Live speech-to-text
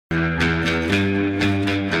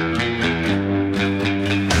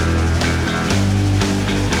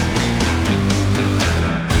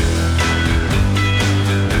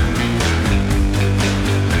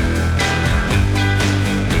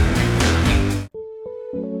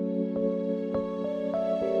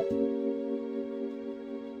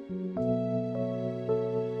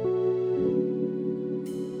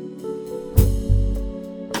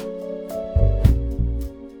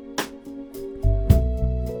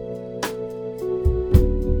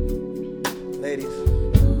ladies.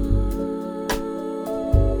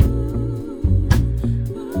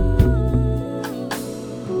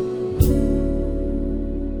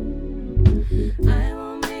 I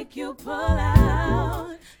will make you pull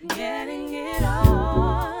out, getting it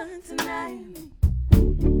on tonight.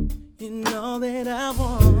 You know that I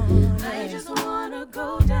want. I just wanna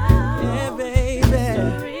go down. Yeah, baby.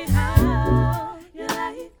 Story how you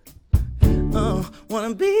like.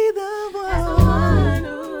 Wanna be the one. As the one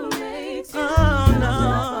who makes you. Oh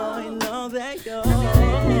no, you know that you're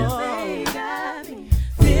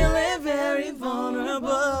feeling very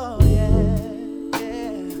vulnerable. Yeah,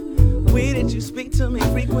 yeah. Way that you speak to me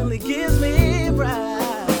frequently gives me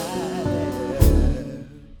pride,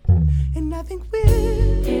 and I think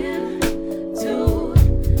we're in too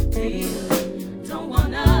deep. Don't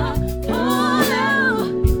wanna pull out.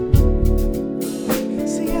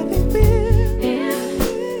 See, I think we're In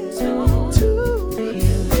too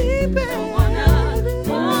deep. Don't wanna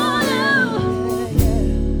pull out.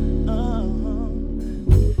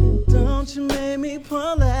 Don't you make me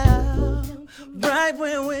pull out right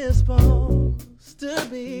when we're supposed to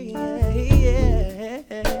be. Yeah, yeah,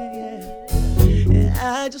 yeah.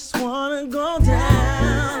 I just wanna go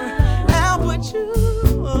down out with you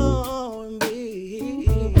and me.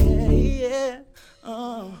 Yeah,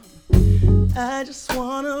 I just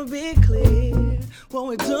wanna be clear what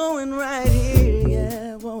we're doing right here.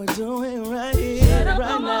 Yeah, what we're doing right here, Shut up,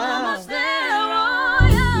 right I'm now. almost there, oh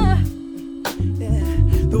yeah. Yeah,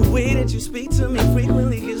 the way that you speak to me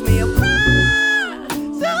frequently gives me a pride.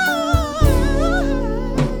 So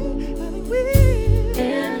I think we're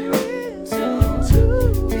Too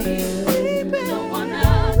deep. Don't wanna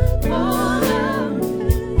pull out.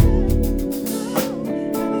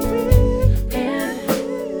 In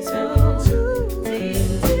too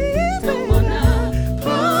deep. Don't wanna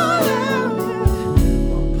pull out.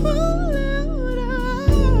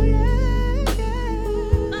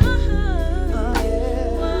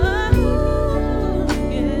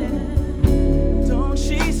 Don't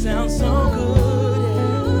she sound so good?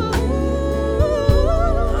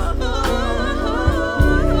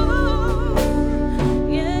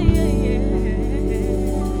 Yeah, yeah, yeah.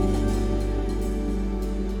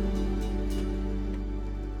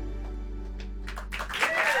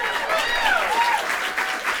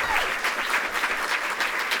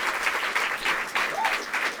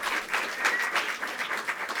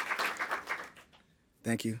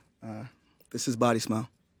 Thank you. This is Body Smile.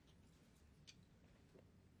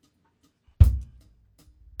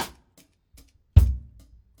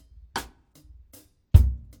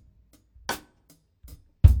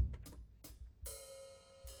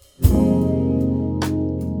 Oh,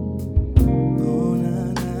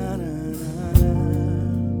 na, na, na, na, na.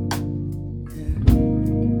 Yeah.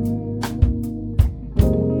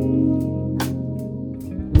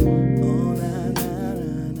 Oh, na, na,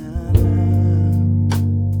 na, na, na.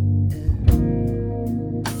 Yeah.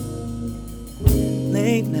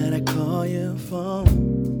 Late night I call your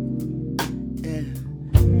phone. Yeah.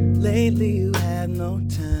 Lately you had no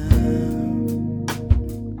time.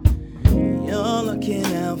 You're looking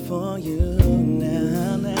out for you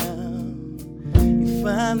now, now. You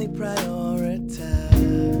finally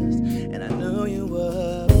prioritized, and I knew you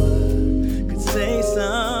would, but could say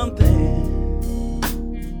something.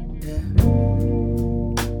 Yeah.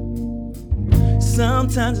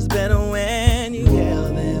 Sometimes it's better when you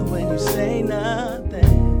yell than when you say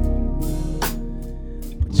nothing.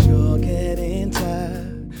 But you're getting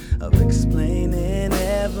tired of explaining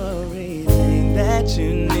everything that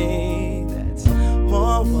you need. That's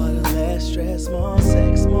more water, less stress, more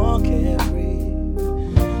sex, more carefree.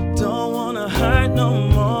 Don't wanna hurt no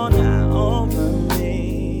more, not over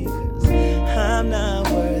me, 'cause I'm not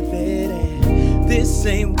worth it, and this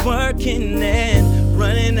ain't working, and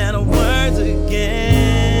running out of words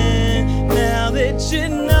again. Now that you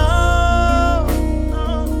know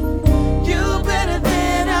you better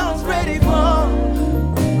than I was ready for.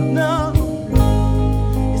 No,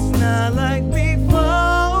 it's not like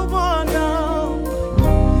before, oh no.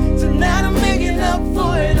 Tonight I'm making up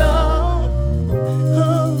for it all.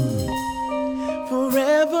 Oh, for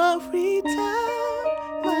every time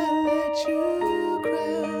I let you cry,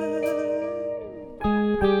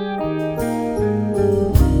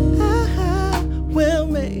 I will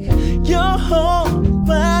make your whole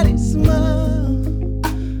body smile.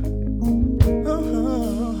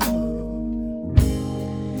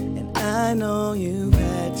 And I know you've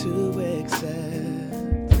had to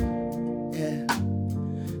accept, yeah,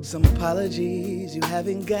 some apologies you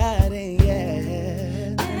haven't gotten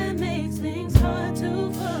yet. That makes things hard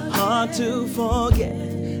to forget. Hard to forget,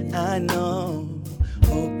 I know.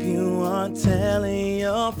 Hope keep you on telling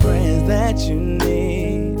your friends that you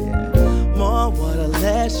need more water,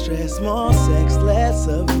 less stress, more sex, less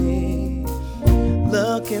of me.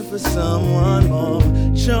 Looking for someone more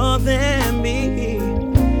sure than me.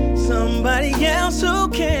 Somebody else who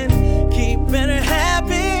can keep better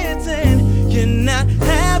habits, and you're not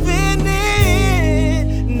having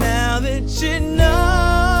it now that you know.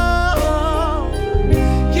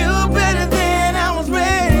 You're better than I was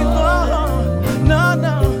ready for. No,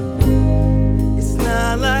 no, it's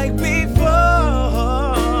not like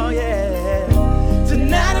before, yeah.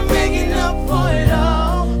 Tonight I'm making up for it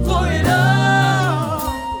all, for it all.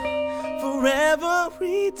 For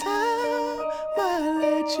every time I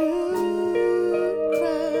let you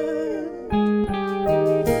cry,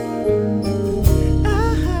 I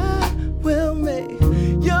will make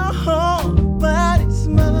your whole body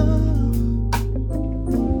smile.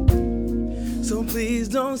 So please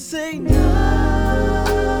don't say no.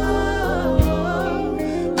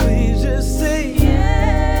 Please just say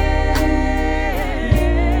yes.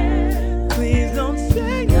 Please don't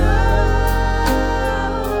say no.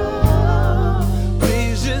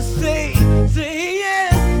 Please just say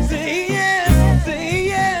yes, say yes, say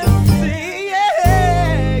yes, say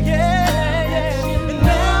yeah, yeah. And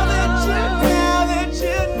now that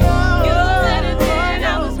you know, You're better than I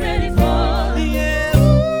was ready for. yeah,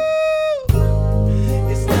 ooh,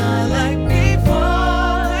 it's not like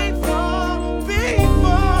before,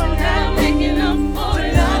 before. Tonight I'm making up for it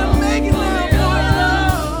Tonight I'm all, making for up it for it all.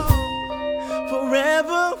 all. For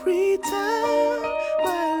every time I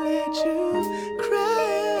let you cry,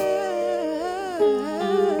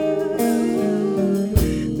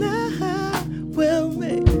 now I will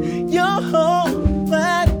make your whole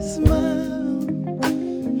body smile.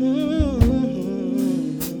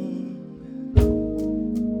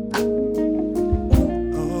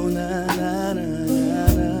 Oh, na na na na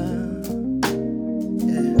na,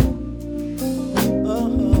 yeah. Oh,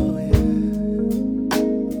 yeah.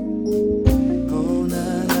 Oh, na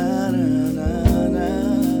na na na na,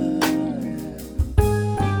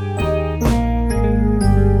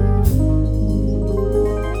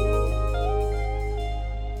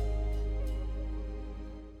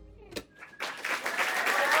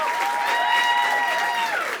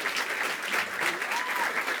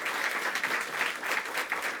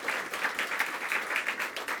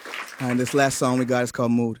 All right, this last song we got is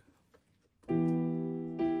called Mood.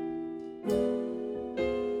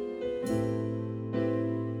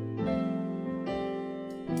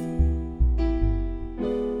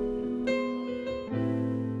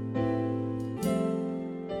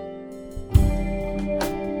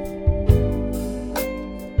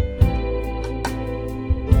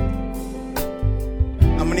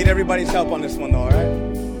 I'm gonna need everybody's help on this one though, all right?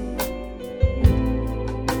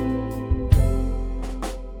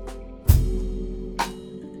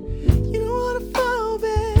 You don't wanna fall,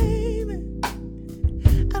 baby.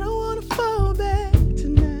 I don't wanna fall back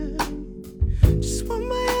tonight. Just want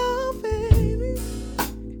my own, baby.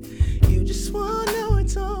 You just wanna know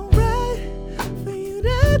it's alright for you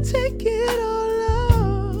to take it all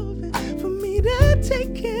off, and for me to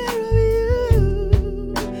take care of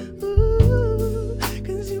you. Ooh,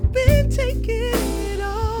 'cause you've been taking it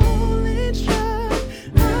all in stride.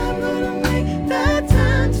 I'm gonna make that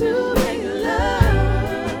time to make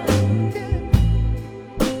love, yeah.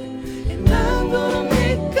 And I'm gonna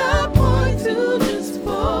make a point to just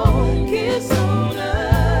focus on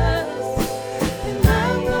us. And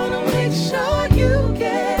I'm gonna make sure you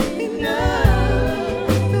get enough,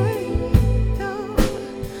 baby.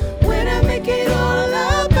 When I make it all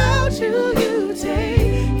about you, you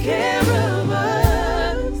take care of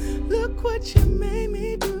us. Look what you made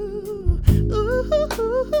me do. Ooh,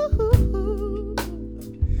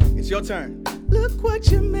 it's your turn. Look what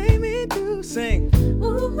you made me do. Sing.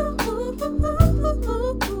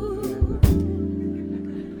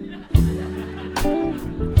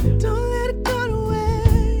 Don't let it go to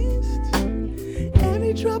waste.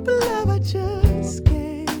 Every drop of love I just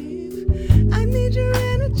gave. I need your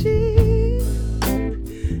energy.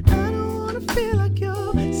 I don't wanna feel like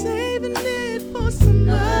you're saving it for some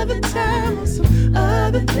other time or some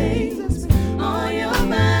other things that's on your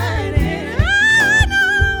mind. And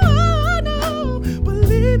I know,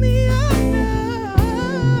 believe me, I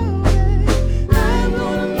know, babe. I'm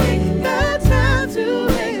gonna make the time to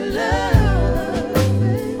make love,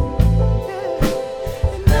 babe.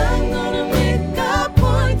 Yeah. And I'm gonna make a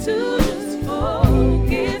point to just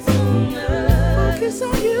focus on us. Focus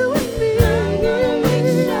on you and me. I'm gonna make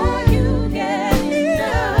sure you get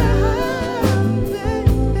enough, babe.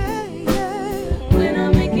 When I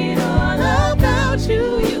make it all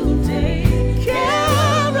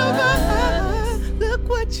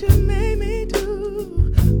that you